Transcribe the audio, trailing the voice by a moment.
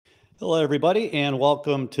Hello, everybody, and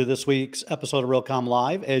welcome to this week's episode of Realcom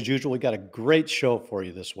Live. As usual, we got a great show for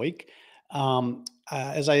you this week.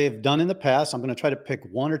 As I have done in the past, I'm going to try to pick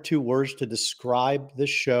one or two words to describe this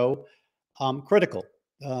show. Critical.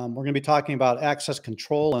 We're going to be talking about access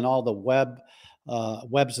control and all the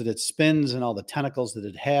webs that it spins and all the tentacles that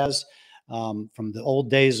it has. From the old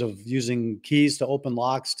days of using keys to open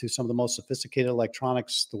locks to some of the most sophisticated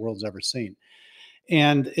electronics the world's ever seen.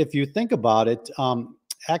 And if you think about it,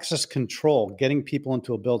 access control, getting people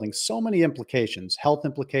into a building, so many implications, health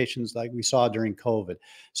implications like we saw during COVID,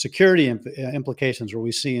 security implications where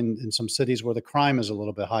we see in some cities where the crime is a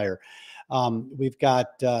little bit higher. We've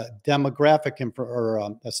got demographic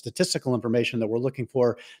statistical information that we're looking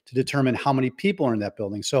for to determine how many people are in that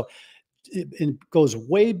building. So it goes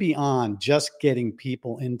way beyond just getting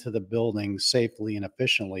people into the building safely and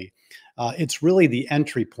efficiently. It's really the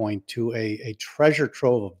entry point to a treasure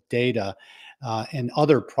trove of data and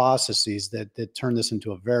other processes that turn this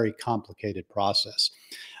into a very complicated process,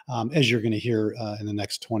 as you're going to hear in the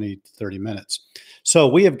next 20 to 30 minutes. So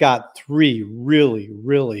we have got three really,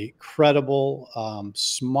 really credible,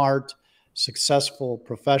 smart, successful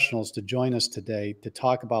professionals to join us today to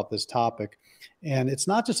talk about this topic. And it's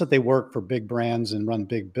not just that they work for big brands and run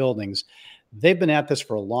big buildings. They've been at this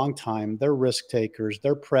for a long time. They're risk takers.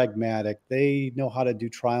 They're pragmatic. They know how to do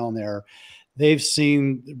trial and error. They've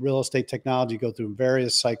seen real estate technology go through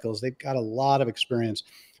various cycles. They've got a lot of experience,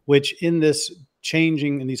 which in these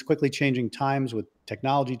quickly changing times with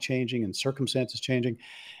technology changing and circumstances changing,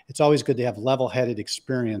 it's always good to have level-headed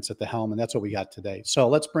experience at the helm, and that's what we got today. So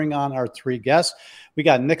let's bring on our three guests. We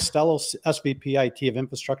got Nick Stello, SVP IT of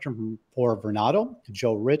Infrastructure for Vornado,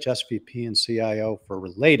 Joe Rich, SVP and CIO for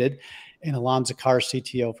Related, and Alonzo Carr,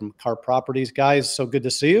 CTO from Carr Properties. Guys, so good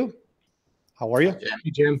to see you. How are you?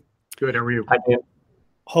 Hey, Jim. Good. How are you? Hi, Jim.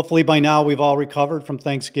 Hopefully by now we've all recovered from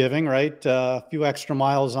Thanksgiving, right? A few extra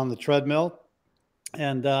miles on the treadmill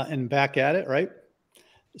and back at it, right?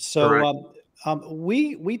 So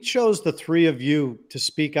we chose the three of you to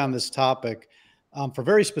speak on this topic for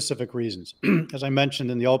very specific reasons. As I mentioned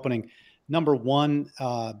in the opening, number one,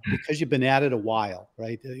 because you've been at it a while,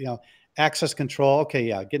 right? Access control. Okay,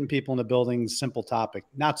 yeah, getting people in the building, simple topic.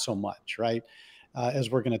 Not so much, right? As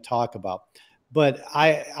we're going to talk about. But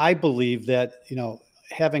I believe that,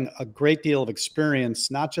 having a great deal of experience,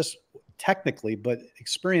 not just technically, but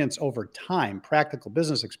experience over time, practical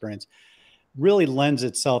business experience, really lends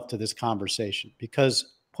itself to this conversation,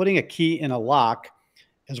 because putting a key in a lock,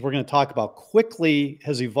 as we're going to talk about, quickly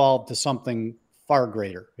has evolved to something far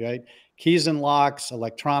greater, right? Keys and locks,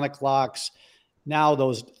 electronic locks. Now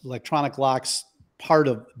those electronic locks, part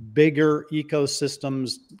of bigger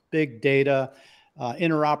ecosystems, big data,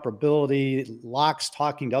 interoperability, locks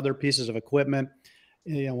talking to other pieces of equipment.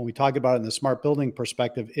 When we talk about it in the smart building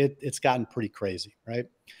perspective, it's gotten pretty crazy, right?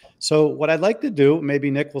 So what I'd like to do,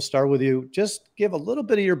 maybe Nick, we'll start with you. Just give a little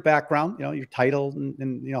bit of your background, your title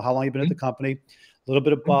and how long you've been at the company, a little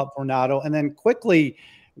bit about Vornado, and then quickly,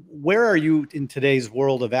 where are you in today's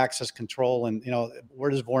world of access control, and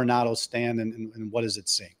where does Vornado stand, and what is it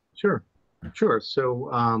seeing? Sure. So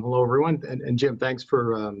hello, everyone. And Jim, thanks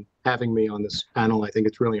for having me on this panel. I think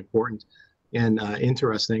it's really important and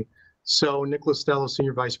interesting. So Nicholas Stello,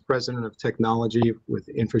 Senior Vice President of Technology with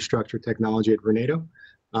Infrastructure Technology at Vornado.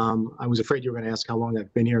 I was afraid you were going to ask how long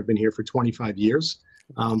I've been here. I've been here for 25 years.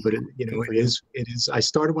 But it is. I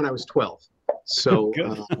started when I was 12. So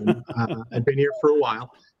I've been here for a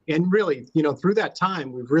while. And really, through that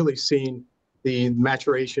time, we've really seen the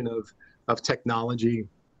maturation of technology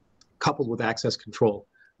coupled with access control.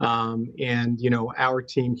 Our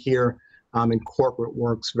team here in corporate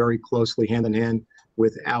works very closely hand in hand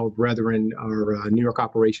with our brethren, our New York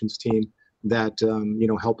operations team that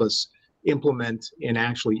help us implement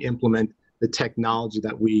the technology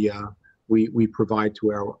that we provide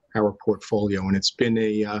to our portfolio. And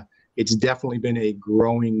it's definitely been a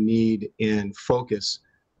growing need and focus,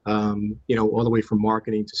 all the way from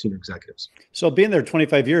marketing to senior executives. So being there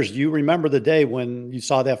 25 years, you remember the day when you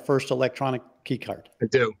saw that first electronic key card? I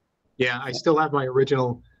do. Yeah, I still have my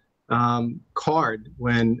original card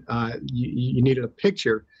when you needed a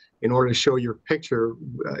picture in order to show your picture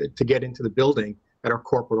to get into the building at our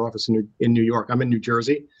corporate office in New York. I'm in New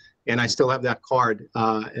Jersey, and I still have that card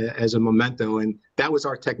as a memento. And that was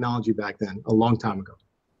our technology back then, a long time ago.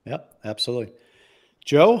 Yep, absolutely.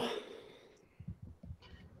 Joe?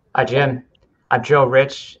 Hi, Jim. I'm Joe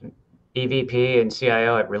Rich, EVP and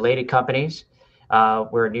CIO at Related Companies.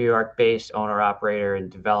 We're a New York-based owner, operator,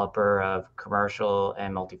 and developer of commercial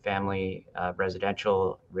and multifamily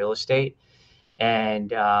residential real estate.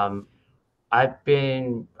 And I've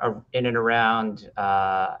been in and around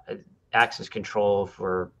access control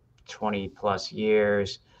for 20 plus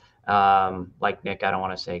years. Like Nick, I don't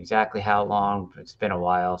want to say exactly how long, but it's been a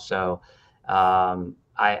while. So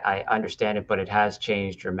I understand it, but it has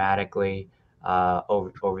changed dramatically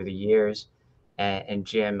over the years. And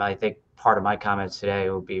Jim, I think part of my comments today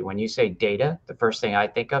will be when you say data, the first thing I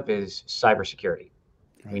think of is cybersecurity.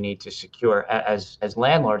 Right. We need to secure, as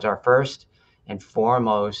landlords, our first and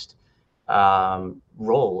foremost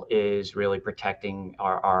role is really protecting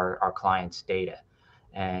our clients' data.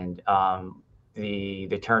 And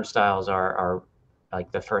the turnstiles are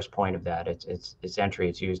like the first point of that. It's entry.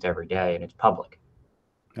 It's used every day, and it's public.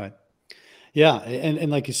 Right. Yeah,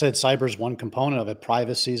 and like you said, cyber is one component of it.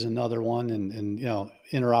 Privacy is another one, and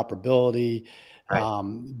interoperability,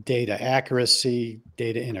 right. Data accuracy,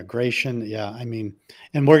 data integration. Yeah, I mean,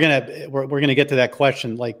 and we're gonna get to that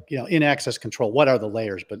question, like in access control, what are the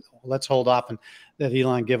layers? But let's hold off and let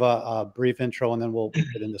Elon give a brief intro, and then we'll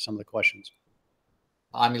get into some of the questions.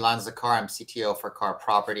 I'm Elon Zakar. I'm CTO for Carr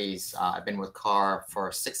Properties. I've been with Carr for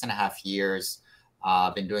 6.5 years.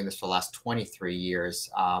 I've been doing this for the last 23 years,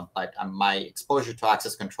 but my exposure to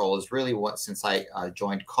access control is really since I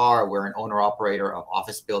joined Carr. We're an owner-operator of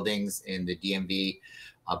office buildings in the DMV,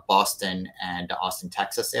 Boston, and Austin,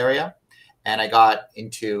 Texas area. And I got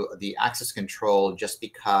into the access control just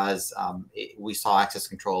because we saw access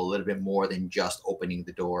control a little bit more than just opening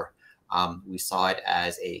the door. We saw it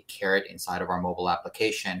as a carrot inside of our mobile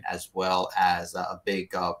application, as well as a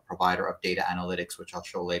big provider of data analytics, which I'll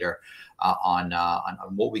show later on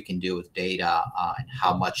what we can do with data and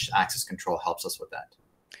how much access control helps us with that.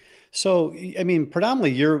 So, I mean,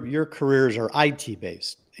 predominantly your careers are IT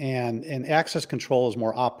based, and access control is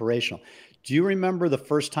more operational. Do you remember the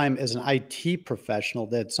first time as an IT professional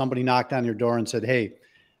that somebody knocked on your door and said, "Hey,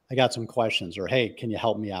 I got some questions," or "Hey, can you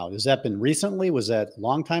help me out"? Has that been recently? Was that a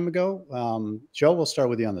long time ago? Joe, we'll start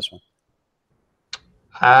with you on this one.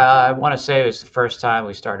 I want to say it was the first time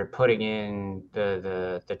we started putting in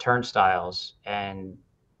the turnstiles, and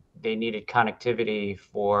they needed connectivity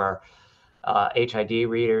for HID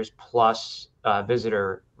readers plus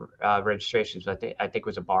visitor registrations. I think it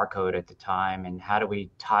was a barcode at the time. And how do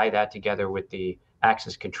we tie that together with the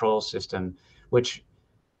access control system, which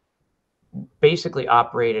basically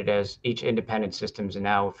operated as each independent systems, and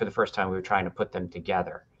now for the first time we were trying to put them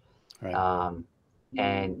together. Right.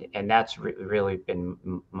 And that's really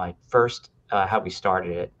been my first how we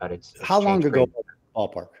started it. But it's how long ago,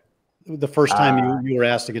 ballpark? The first time you were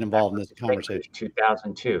asked to get involved in this conversation?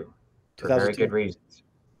 2002. For very good reasons.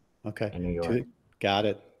 Okay. In New York. Got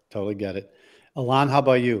it. Totally get it. Alon, how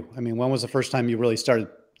about you? I mean, when was the first time you really started,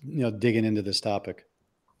 digging into this topic?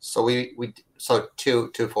 So so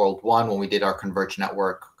twofold. One, when we did our converged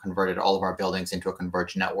network, converted all of our buildings into a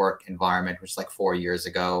converged network environment, which was like 4 years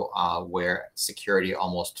ago, where security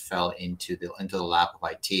almost fell into the lap of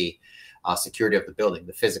IT, security of the building,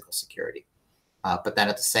 the physical security. But then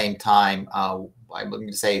at the same time, I'm going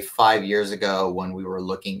to say 5 years ago, when we were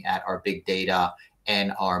looking at our big data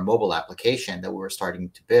and our mobile application that we were starting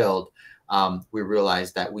to build, we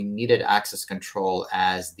realized that we needed access control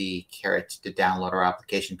as the carrot to download our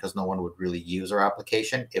application, because no one would really use our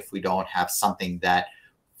application if we don't have something that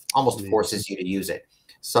almost forces you to use it.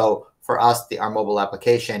 So for us, our mobile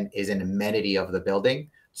application is an amenity of the building.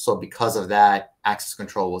 So because of that, access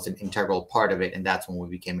control was an integral part of it, and that's when we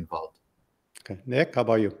became involved. Okay, Nick, how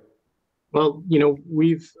about you? Well,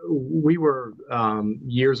 we were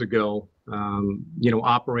years ago,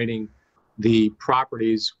 operating the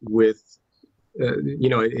properties with,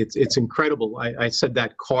 it's incredible. I said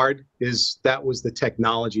that card that was the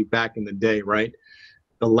technology back in the day, right?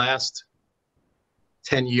 The last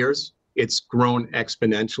 10 years, it's grown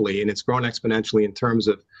exponentially, and it's grown exponentially in terms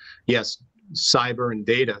of, yes, cyber and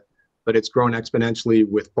data, but it's grown exponentially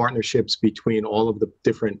with partnerships between all of the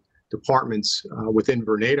different departments within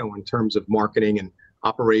Vornado in terms of marketing and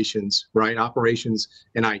operations, right? Operations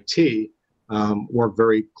and IT work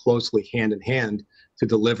very closely hand in hand to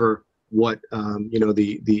deliver what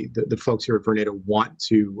the folks here at Vornado want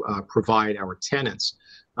to provide our tenants.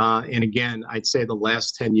 And again, I'd say the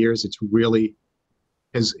last 10 years, it's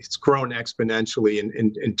grown exponentially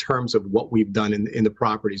in terms of what we've done in the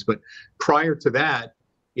properties. But prior to that,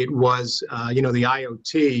 it was, the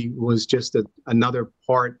IoT was just another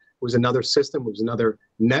part, was another system, was another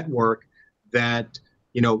network that,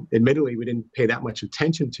 admittedly we didn't pay that much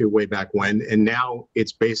attention to way back when. And now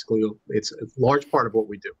it's a large part of what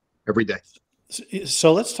we do every day.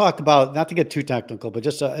 So let's talk about, not to get too technical, but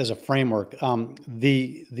just as a framework,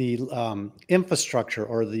 the infrastructure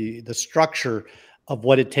or the structure of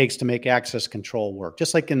what it takes to make access control work.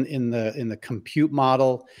 Just like in the compute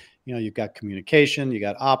model, you've got communication, you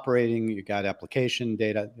got operating, you got application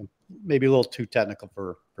data. Maybe a little too technical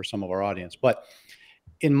for some of our audience, but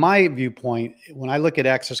in my viewpoint, when I look at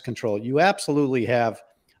access control, you absolutely have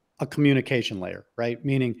a communication layer, right?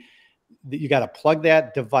 Meaning that you got to plug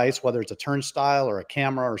that device, whether it's a turnstile or a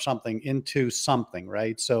camera or something, into something,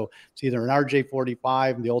 right? So it's either an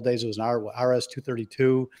RJ45. In the old days, it was an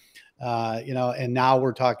RS232, and now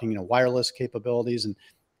we're talking, wireless capabilities. And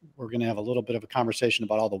we're going to have a little bit of a conversation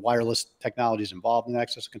about all the wireless technologies involved in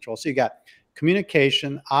access control. So you got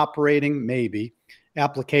communication, operating, maybe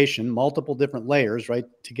application, multiple different layers, right?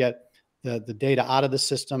 To get the data out of the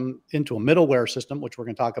system into a middleware system, which we're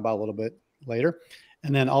going to talk about a little bit later.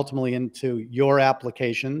 And then ultimately into your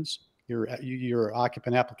applications, your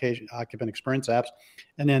occupant experience apps,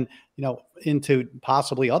 and then, into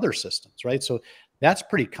possibly other systems, right? So that's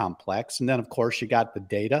pretty complex. And then of course you got the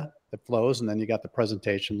data that flows, and then you got the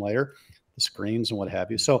presentation layer, the screens and what have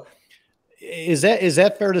you. So is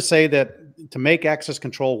that fair to say that to make access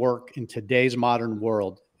control work in today's modern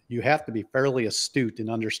world, you have to be fairly astute and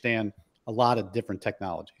understand a lot of different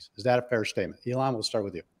technologies? Is that a fair statement? Elon, we'll start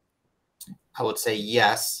with you. I would say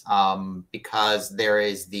yes, because there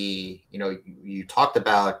is you talked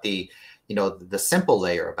about the simple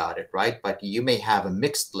layer about it, right? But you may have a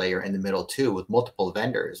mixed layer in the middle too with multiple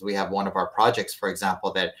vendors. We have one of our projects, for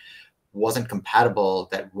example, that wasn't compatible,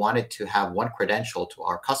 that wanted to have one credential to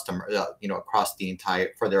our customer, across the entire,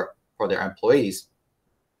 for their employees.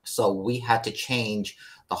 So we had to change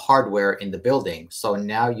the hardware in the building. So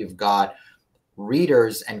now you've got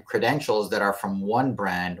readers and credentials that are from one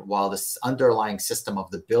brand, while this underlying system of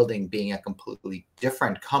the building being a completely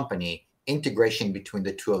different company. Integration between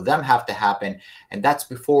the two of them have to happen. And that's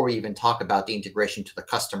before we even talk about the integration to the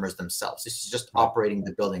customers themselves. This is just operating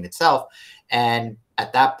the building itself. And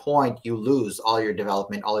at that point, you lose all your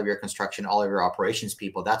development, all of your construction, all of your operations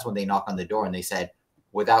people. That's when they knock on the door and they said,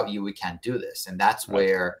 without you, we can't do this. And that's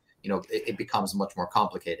where, it becomes much more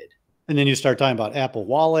complicated. And then you start talking about Apple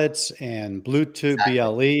wallets and Bluetooth,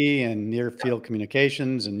 BLE, and near field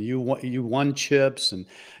communications, and U1 chips and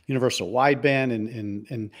universal wideband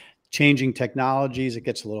and changing technologies. It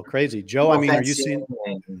gets a little crazy. Joe, are you seeing?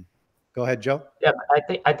 Go ahead, Joe. Yeah,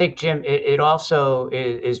 I think Jim, it also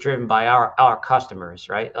is driven by our customers,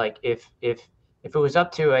 right? Like if it was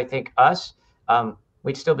up to, I think, us,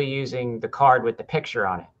 we'd still be using the card with the picture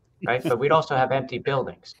on it, right? But we'd also have empty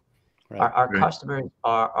buildings. Right. Our customers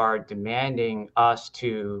are demanding us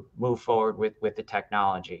to move forward with the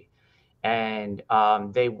technology. And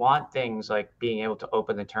they want things like being able to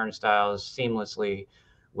open the turnstiles seamlessly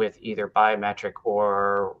with either biometric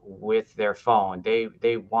or with their phone.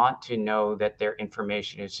 They want to know that their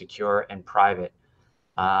information is secure and private.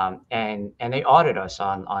 And they audit us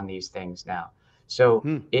on these things now. So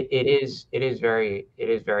it is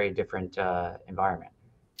very different environment.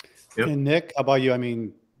 Yep. And Nick, how about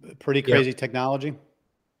you? Pretty crazy technology.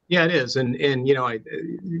 Yeah, it is. And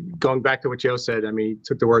going back to what Joe said, he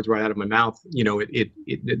took the words right out of my mouth.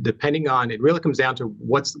 It depending on, it really comes down to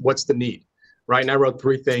what's the need, right? And I wrote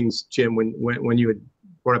 3 things, Jim, when you had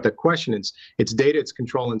brought up that question. It's data, it's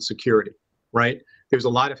control, and security, right? There's a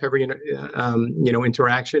lot of heavy,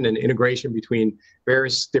 interaction and integration between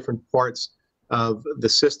various different parts of the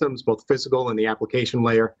systems, both physical and the application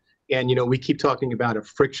layer. And, we keep talking about a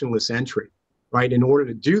frictionless entry. Right. In order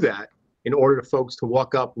to do that, in order for folks to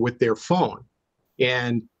walk up with their phone,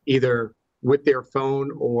 and either with their phone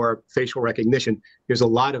or facial recognition, there's a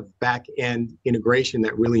lot of back end integration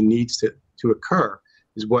that really needs to occur,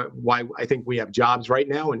 is why I think we have jobs right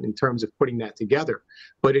now in terms of putting that together.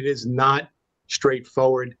 But it is not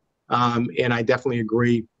straightforward. And I definitely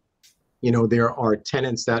agree. There are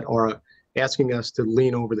tenants that are asking us to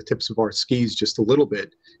lean over the tips of our skis just a little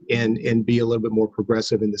bit and be a little bit more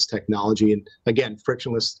progressive in this technology. And again,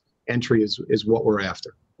 frictionless entry is what we're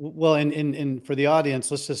after. Well, and for the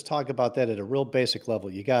audience, let's just talk about that at a real basic level.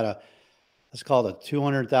 You got let's call it a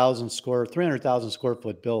 300,000 square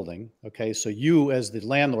foot building. Okay. So you as the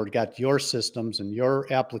landlord got your systems and your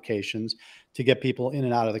applications to get people in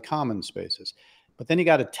and out of the common spaces. But then you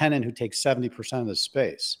got a tenant who takes 70% of the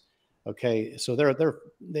space. Okay, so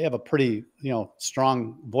they have a pretty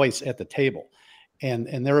strong voice at the table,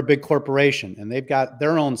 and they're a big corporation, and they've got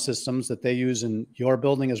their own systems that they use in your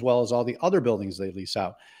building as well as all the other buildings they lease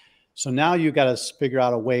out. So now you've got to figure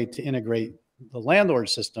out a way to integrate the landlord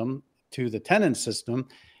system to the tenant system,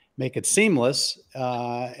 make it seamless,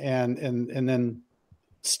 and then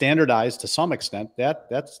standardize to some extent.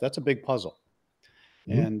 That's a big puzzle.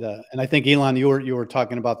 And I think Elon, you were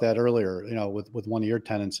talking about that earlier, with one of your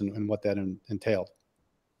tenants and what that entailed.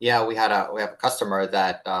 Yeah, we have a customer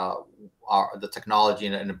that the technology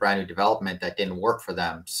in a brand new development that didn't work for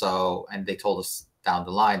them. So, and they told us down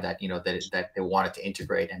the line that that they wanted to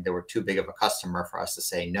integrate, and they were too big of a customer for us to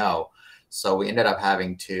say no. So we ended up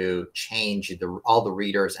having to change all the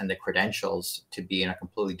readers and the credentials to be in a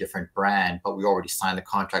completely different brand. But we already signed the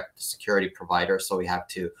contract with the security provider, so we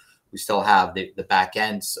still have the back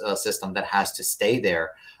end system that has to stay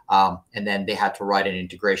there, and then they had to write an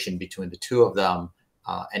integration between the two of them.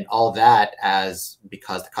 And all that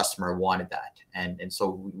because the customer wanted that. And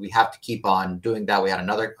so we have to keep on doing that. We had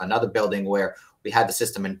another building where we had the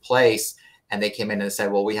system in place, and they came in and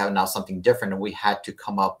said, well, we have now something different. And we had to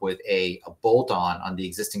come up with a bolt on the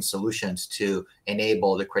existing solutions to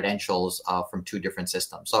enable the credentials from two different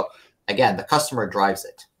systems. So again, the customer drives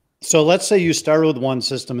it. So let's say you started with one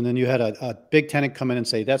system and then you had a big tenant come in and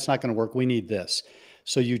say, that's not going to work. We need this.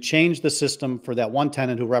 So you change the system for that one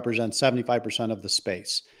tenant who represents 75% of the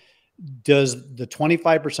space. Does the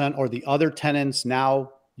 25% or the other tenants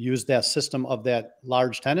now use that system of that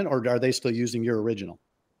large tenant, or are they still using your original?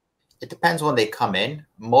 It depends when they come in.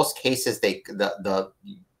 Most cases,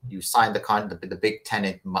 you sign the big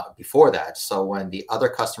tenant before that. So when the other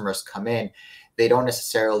customers come in, they don't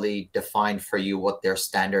necessarily define for you what their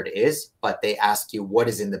standard is, but they ask you what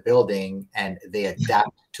is in the building, and they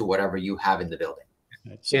adapt to whatever you have in the building.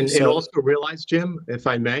 And also realize, Jim, if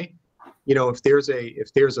I may, if there's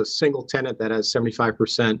a single tenant that has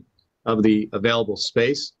 75% of the available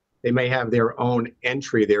space, they may have their own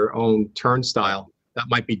entry, their own turnstile that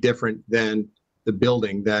might be different than the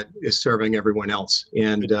building that is serving everyone else.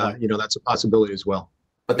 And, that's a possibility as well.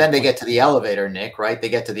 But then they get to the elevator, Nick, right? They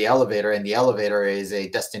get to the elevator, and the elevator is a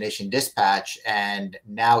destination dispatch. And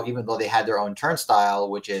now, even though they had their own turnstile,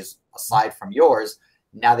 which is aside from yours,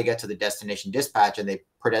 now they get to the destination dispatch and they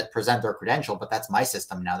present their credential, but that's my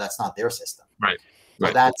system now. That's not their system. Right.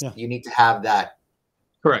 So you need to have that.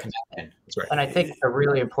 Correct. That's right. And I think a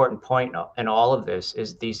really important point in all of this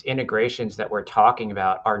is these integrations that we're talking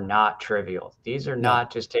about are not trivial. These are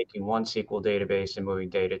not just taking one SQL database and moving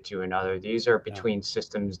data to another. These are between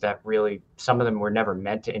systems that really, some of them were never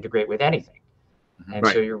meant to integrate with anything. And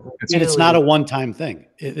so and it's not a one-time thing.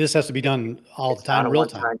 This has to be done all the time, real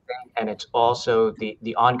time. And it's also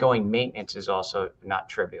the ongoing maintenance is also not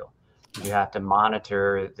trivial. You have to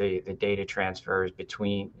monitor the data transfers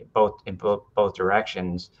between both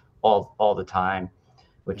directions all the time,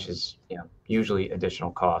 which is usually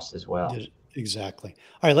additional cost as well. Exactly.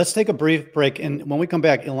 All right, let's take a brief break, and when we come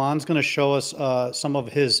back, Elon's going to show us some of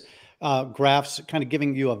his graphs, kind of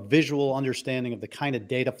giving you a visual understanding of the kind of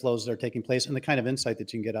data flows that are taking place and the kind of insight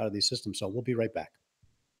that you can get out of these systems. So we'll be right back.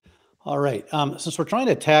 All right. Since we're trying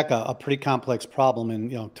to attack a pretty complex problem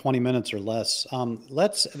in 20 minutes or less,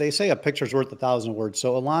 they say a picture's worth 1,000 words.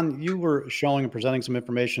 So Elon, you were showing and presenting some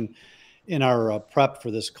information in our prep for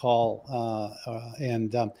this call,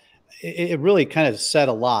 and it really kind of said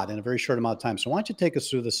a lot in a very short amount of time. So why don't you take us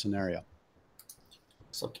through this scenario?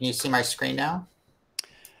 So can you see my screen now?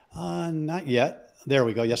 Not yet. There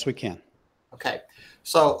we go. Yes, we can. Okay.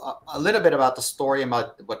 So a little bit about the story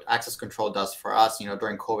about what access control does for us.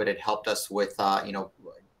 During COVID, it helped us with,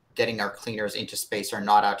 getting our cleaners into space or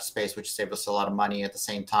not out of space, which saved us a lot of money. At the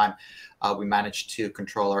same time, we managed to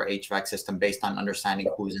control our HVAC system based on understanding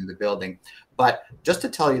who's in the building. But just to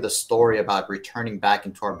tell you the story about returning back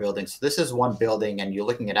into our building. So this is one building, and you're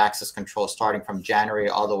looking at access control starting from January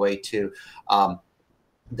all the way to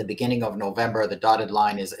the beginning of November. The dotted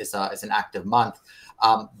line is an active month.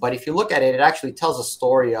 But if you look at it, it actually tells a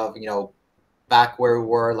story of, back where we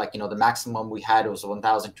were, the maximum we had was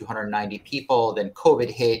 1,290 people. Then COVID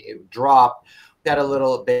hit, it dropped. We had a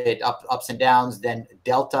little bit ups and downs. Then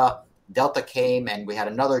Delta came, and we had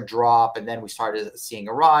another drop. And then we started seeing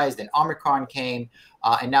a rise. Then Omicron came,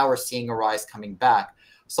 and now we're seeing a rise coming back.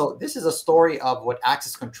 So this is a story of what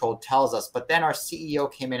access control tells us. But then our CEO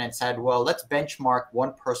came in and said, well, let's benchmark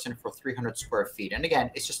one person for 300 square feet. And again,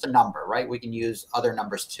 it's just a number, right? We can use other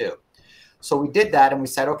numbers too. So we did that, and we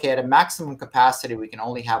said, okay, at a maximum capacity, we can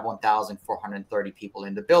only have 1,430 people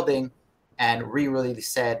in the building. And we really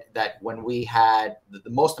said that when we had the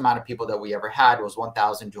most amount of people that we ever had was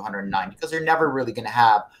 1,290, because you're never really going to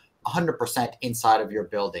have 100% inside of your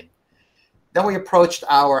building. Then we approached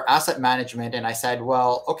our asset management, and I said,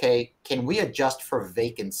 well, okay, can we adjust for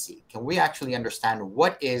vacancy? Can we actually understand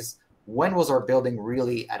when was our building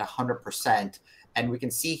really at 100%? And we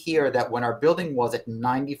can see here that when our building was at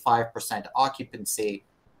 95% occupancy,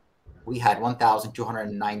 we had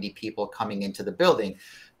 1,290 people coming into the building.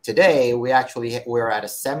 Today, we're at a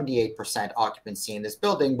 78% occupancy in this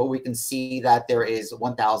building, but we can see that there is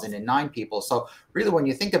 1,009 people. So really, when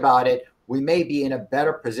you think about it, we may be in a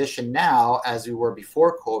better position now as we were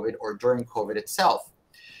before COVID or during COVID itself.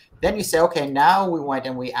 Then you say, okay, now we went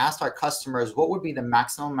and we asked our customers what would be the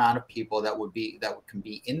maximum amount of people that can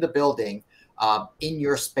be in the building in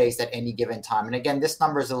your space at any given time. And again, this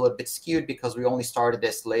number is a little bit skewed because we only started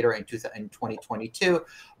this later in 2022,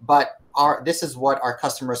 but this is what our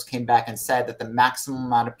customers came back and said, that the maximum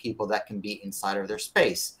amount of people that can be inside of their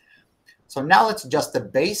space. So now let's adjust the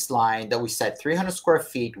baseline that we said 300 square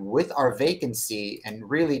feet with our vacancy. And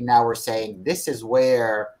really now we're saying this is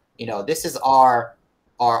where, this is our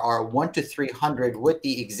 1 to 300 with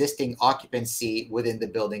the existing occupancy within the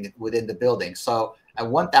building. So at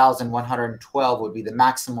 1,112 would be the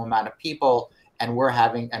maximum amount of people, and we're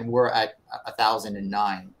at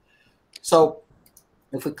 1,009. So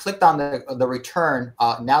if we clicked on the return,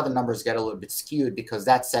 now the numbers get a little bit skewed because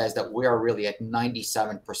that says that we are really at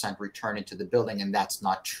 97% return into the building, and that's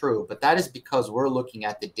not true. But that is because we're looking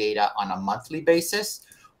at the data on a monthly basis,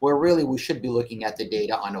 where really we should be looking at the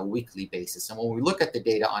data on a weekly basis. And when we look at the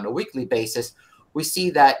data on a weekly basis, we see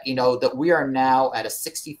that, that we are now at a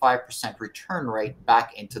 65% return rate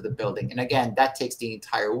back into the building. And again, that takes the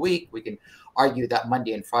entire week. We can argue that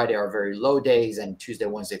Monday and Friday are very low days and Tuesday,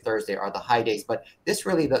 Wednesday, Thursday are the high days. But this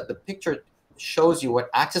really, the picture shows you what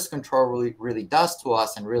access control really does to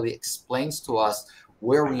us and really explains to us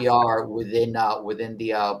where we are within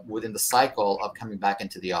the cycle of coming back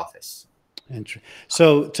into the office.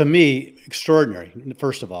 So to me, extraordinary,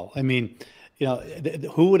 first of all. I mean,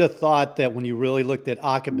 who would have thought that when you really looked at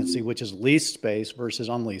occupancy, which is leased space versus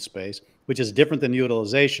unleased space, which is different than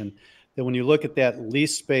utilization, that when you look at that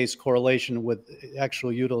leased space correlation with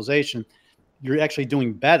actual utilization, you're actually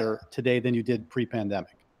doing better today than you did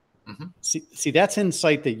pre-pandemic. Mm-hmm. See, that's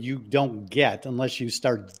insight that you don't get unless you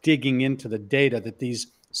start digging into the data that these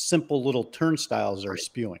simple little turnstiles are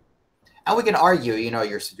spewing. And we can argue,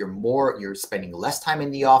 you're spending less time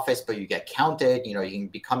in the office, but you get counted. You can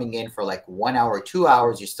be coming in for like 1 hour, 2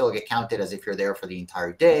 hours. You still get counted as if you're there for the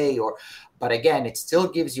entire day. But again, it still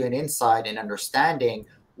gives you an insight and understanding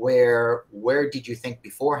where did you think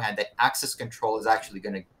beforehand that access control is actually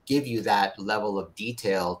going to give you that level of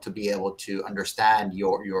detail to be able to understand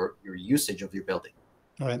your usage of your building.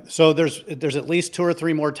 All right. So there's at least 2 or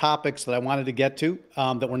 3 more topics that I wanted to get to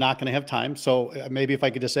that we're not going to have time. So maybe if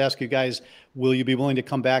I could just ask you guys, will you be willing to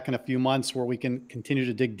come back in a few months where we can continue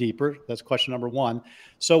to dig deeper? That's question number 1.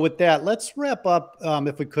 So with that, let's wrap up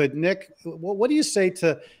if we could. Nick, what do you say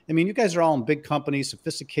you guys are all in big companies,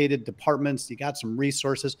 sophisticated departments, you got some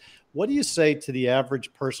resources. What do you say to the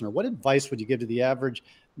average person, or what advice would you give to the average,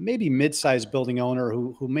 maybe mid-sized building owner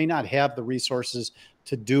who may not have the resources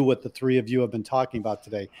to do what the 3 of you have been talking about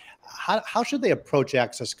today? How should they approach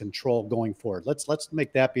access control going forward? Let's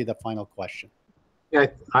make that be the final question. Yeah,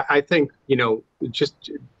 I think, just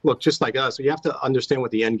like us, you have to understand what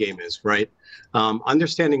the end game is, right?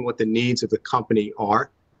 Understanding what the needs of the company are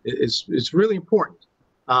is really important.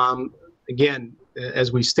 Again,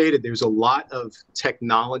 as we stated, there's a lot of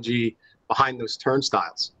technology behind those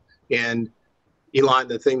turnstiles. And Elon,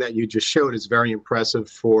 the thing that you just showed is very impressive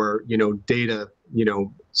for, data,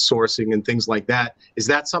 sourcing and things like that. Is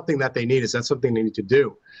that something that they need? Is that something they need to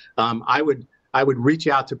do? I would reach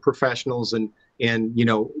out to professionals and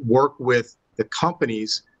work with the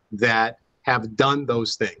companies that have done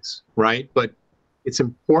those things, right? But it's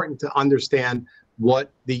important to understand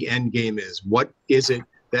what the end game is. What is it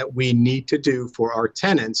that we need to do for our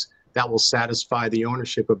tenants that will satisfy the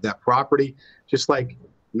ownership of that property? Just like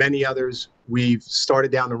many others, we've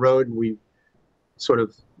started down the road and we sort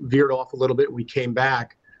of veered off a little bit. We came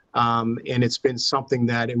back, and it's been something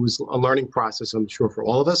that it was a learning process, I'm sure, for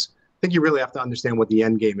all of us. I think you really have to understand what the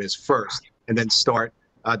end game is first, and then start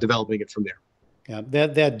developing it from there. Yeah,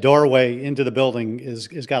 that doorway into the building is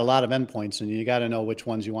got a lot of endpoints, and you got to know which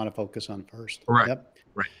ones you want to focus on first. Right. Yep.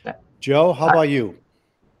 Right. Joe, how about you?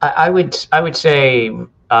 I would say,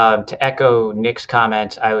 to echo Nick's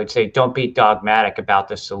comments, I would say don't be dogmatic about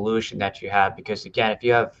the solution that you have, because again, if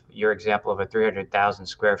you have your example of a 300,000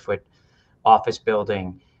 square foot office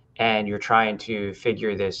building and you're trying to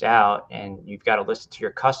figure this out, and you've got to listen to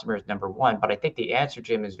your customers, number one. But I think the answer,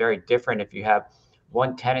 Jim, is very different if you have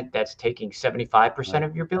one tenant that's taking 75%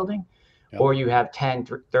 of your building, or you have 10,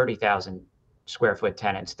 30,000 square foot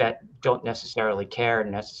tenants that don't necessarily care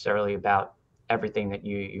necessarily about everything that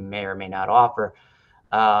you may or may not offer.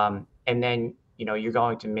 And then, you're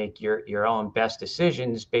going to make your own best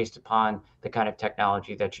decisions based upon the kind of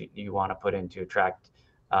technology that you want to put in to attract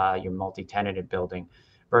your multi-tenanted building,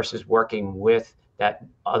 versus working with that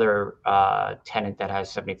other tenant that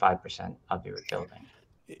has 75% of your building.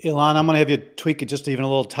 Ilan, I'm going to have you tweak it just even a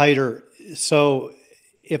little tighter. So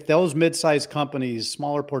if those mid-sized companies,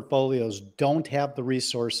 smaller portfolios, don't have the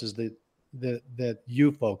resources that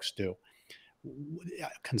you folks do,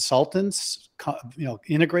 consultants,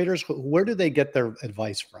 integrators, where do they get their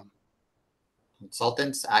advice from?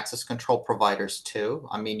 Consultants, access control providers too.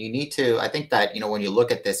 I mean, you need to, I think that, when you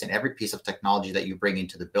look at this, and every piece of technology that you bring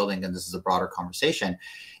into the building, and this is a broader conversation,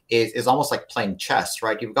 is almost like playing chess,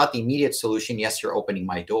 right? You've got the immediate solution. Yes, you're opening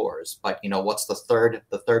my doors, but what's the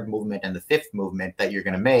third movement and the fifth movement that you're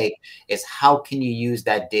going to make is how can you use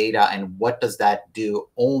that data, and what does that do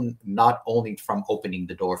not only from opening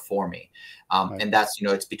the door for me. Right. And that's,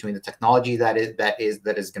 it's between the technology that is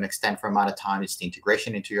going to extend for amount of time. It's the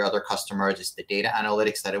integration into your other customers. It's the data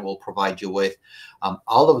analytics that it will provide you with,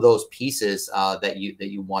 all of those pieces that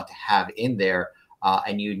you want to have in there.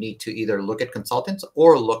 And you need to either look at consultants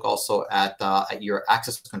or look also at your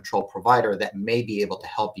access control provider that may be able to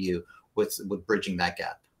help you with bridging that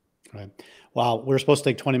gap. Right. Wow. We were supposed to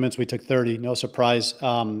take 20 minutes. We took 30. No surprise.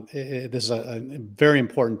 This is a very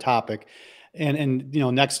important topic. And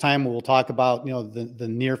next time we'll talk about, the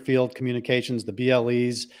near field communications, the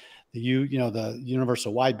BLEs, the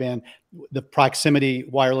universal wideband, the proximity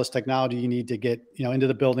wireless technology you need to get, into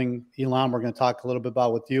the building. Ilan, we're going to talk a little bit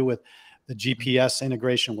about with you with the GPS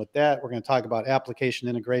integration with that. We're going to talk about application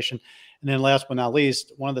integration. And then last but not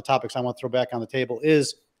least, one of the topics I want to throw back on the table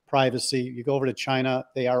is privacy. You go over to China,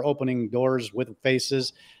 they are opening doors with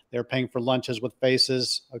faces. They're paying for lunches with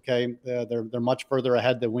faces. Okay. They're much further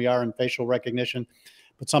ahead than we are in facial recognition,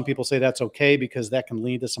 but some people say that's okay because that can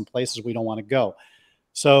lead to some places we don't want to go.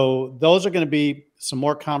 So those are going to be some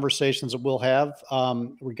more conversations that we'll have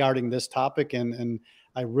regarding this topic. And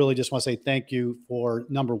I really just want to say thank you for,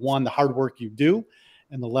 number one, the hard work you do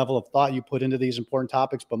and the level of thought you put into these important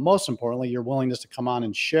topics, but most importantly, your willingness to come on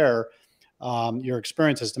and share your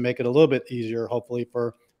experiences to make it a little bit easier, hopefully,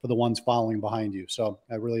 for the ones following behind you. So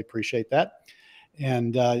I really appreciate that.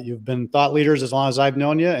 And you've been thought leaders as long as I've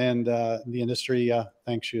known you, and the industry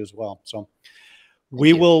thanks you as well. So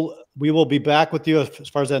we will be back with you as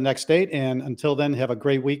far as that next date. And until then, have a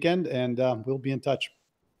great weekend, and we'll be in touch.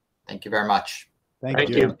 Thank you very much. Thank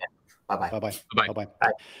you. Bye-bye. Bye-bye. Bye-bye. Bye-bye.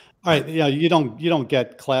 All right. Yeah, you don't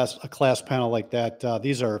get a class panel like that.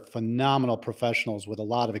 These are phenomenal professionals with a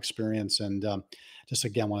lot of experience, and just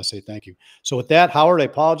again want to say thank you. So with that, Howard, I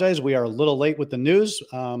apologize. We are a little late with the news,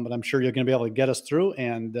 but I'm sure you're going to be able to get us through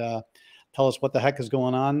and tell us what the heck is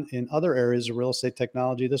going on in other areas of real estate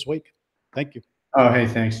technology this week. Thank you. Oh, hey,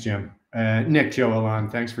 thanks, Jim. Nick, Joe,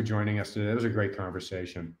 Ilan, thanks for joining us today. It was a great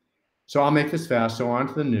conversation. So I'll make this fast. So on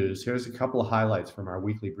to the news. Here's a couple of highlights from our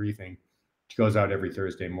weekly briefing, which goes out every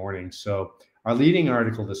Thursday morning. So our leading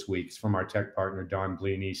article this week is from our tech partner, Don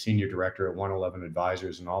Blaney, Senior Director at 111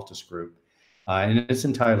 Advisors and Altus Group. And it's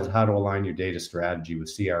entitled How to Align Your Data Strategy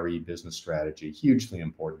with CRE Business Strategy. Hugely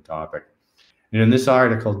important topic. And in this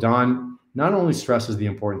article, Don not only stresses the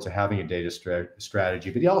importance of having a data strategy,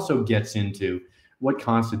 but he also gets into what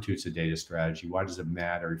constitutes a data strategy. Why does it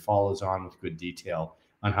matter? He follows on with good detail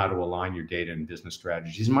on how to align your data and business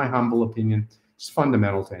strategies. In my humble opinion, it's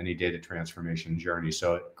fundamental to any data transformation journey.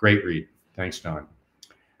 So great read. Thanks, Don.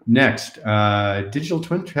 Next, digital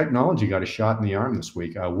twin technology got a shot in the arm this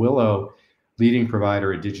week. Willow, leading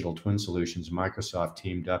provider of digital twin solutions, Microsoft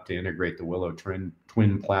teamed up to integrate the Willow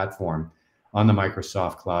Twin platform on the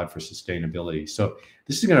Microsoft Cloud for sustainability. So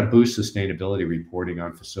this is going to boost sustainability reporting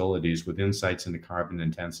on facilities with insights into carbon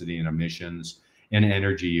intensity and emissions and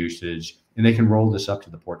energy usage, and they can roll this up to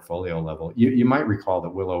the portfolio level. You might recall that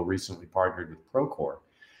Willow recently partnered with Procore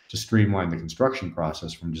to streamline the construction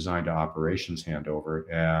process from design to operations handover.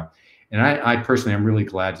 And I personally, I'm really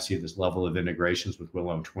glad to see this level of integrations with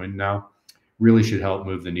Willow Twin now. Really should help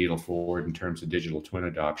move the needle forward in terms of digital twin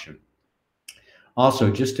adoption.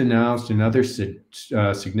 Also, just announced another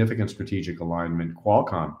significant strategic alignment.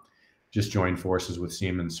 Qualcomm just joined forces with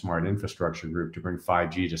Siemens Smart Infrastructure Group to bring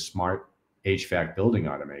 5G to smart HVAC building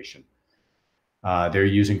automation. They're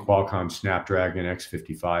using Qualcomm Snapdragon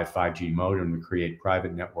X55 5G modem to create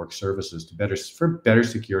private network services for better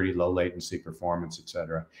security, low latency performance, et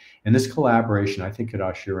cetera. And this collaboration, I think, could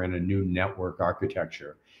usher in a new network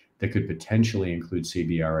architecture that could potentially include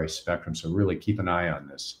CBRS spectrum. So really keep an eye on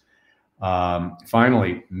this.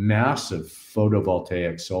 Finally, massive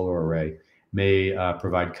photovoltaic solar array may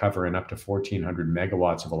provide cover in up to 1,400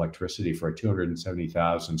 megawatts of electricity for a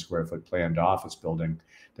 270,000 square foot planned office building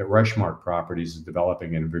that Rushmark Properties is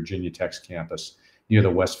developing in Virginia Tech's campus near the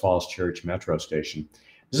West Falls Church Metro Station.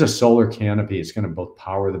 This is a solar canopy. It's going to both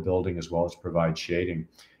power the building as well as provide shading.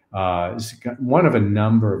 It's one of a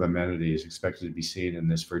number of amenities expected to be seen in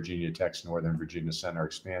this Virginia Tech's Northern Virginia Center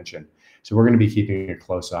expansion. So we're going to be keeping a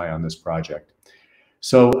close eye on this project.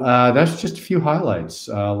 So that's just a few highlights.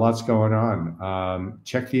 Lots going on.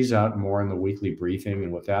 Check these out more in the weekly briefing.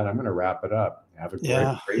 And with that, I'm going to wrap it up. Have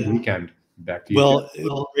a great weekend. Back to you. Well,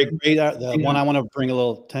 great. The one I want to bring a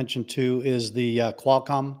little attention to is the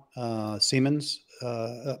Qualcomm Siemens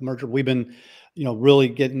merger. We've been,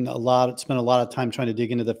 really spent a lot of time trying to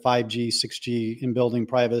dig into the 5G, 6G in building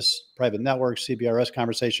private networks, CBRS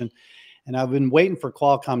conversation. And I've been waiting for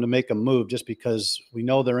Qualcomm to make a move just because we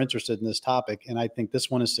know they're interested in this topic. And I think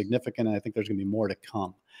this one is significant. And I think there's going to be more to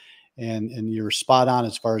come. And you're spot on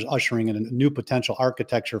as far as ushering in a new potential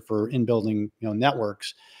architecture for in-building,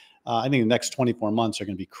 networks. I think the next 24 months are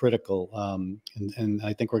going to be critical. And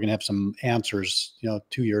I think we're going to have some answers,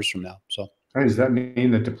 2 years from now. So does that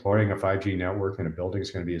mean that deploying a 5G network in a building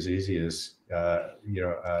is going to be as easy as,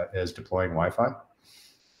 as deploying Wi-Fi?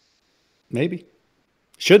 Maybe.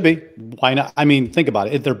 Should be. Why not? I mean, think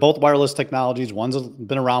about it. They're both wireless technologies. One's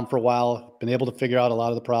been around for a while, been able to figure out a lot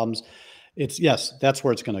of the problems. That's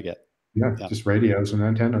where it's going to get. Yeah, just radios and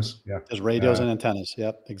antennas. Yeah, just radios and antennas.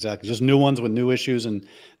 Yep, exactly. Just new ones with new issues and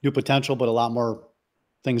new potential, but a lot more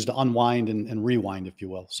things to unwind and rewind, if you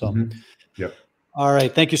will. So, Yep. All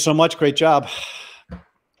right. Thank you so much. Great job.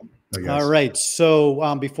 All right.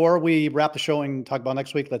 So before we wrap the show and talk about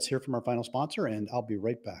next week, let's hear from our final sponsor, and I'll be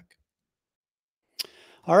right back.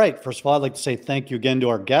 All right. First of all, I'd like to say thank you again to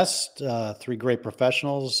our guests, 3 great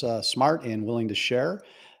professionals, smart and willing to share.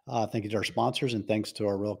 Thank you to our sponsors, and thanks to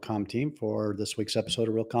our Realcomm team for this week's episode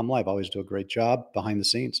of Realcomm Live. Always do a great job behind the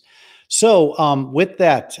scenes. So with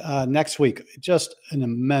that, next week, just an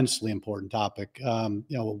immensely important topic.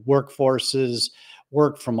 Workforces,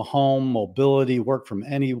 work from home, mobility, work from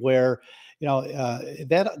anywhere.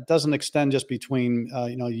 That doesn't extend just between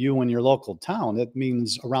you and your local town. It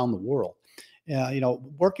means around the world.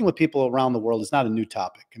 Working with people around the world is not a new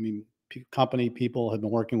topic. I mean, people have been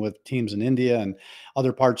working with teams in India and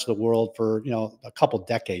other parts of the world for, a couple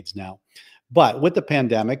decades now. But with the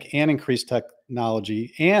pandemic and increased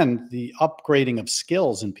technology and the upgrading of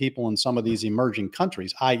skills in people in some of these emerging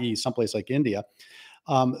countries, i.e. someplace like India,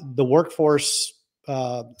 the workforce,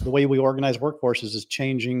 the way we organize workforces is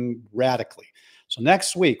changing radically. So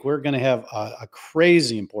next week, we're going to have a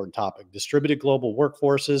crazy important topic: distributed global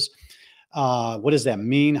workforces. What does that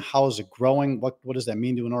mean? How is it growing? What does that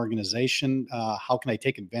mean to an organization? How can I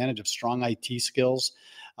take advantage of strong IT skills,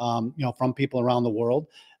 from people around the world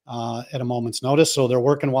at a moment's notice? So they're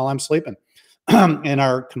working while I'm sleeping. And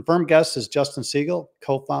our confirmed guest is Justin Siegel,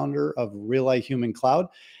 co-founder of Relay Human Cloud,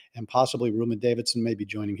 and possibly Reuben Davidson may be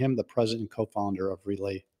joining him, the president and co-founder of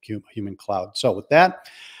Relay Human Cloud. So with that,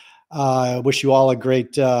 I wish you all a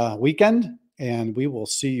great weekend, and we will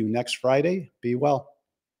see you next Friday. Be well.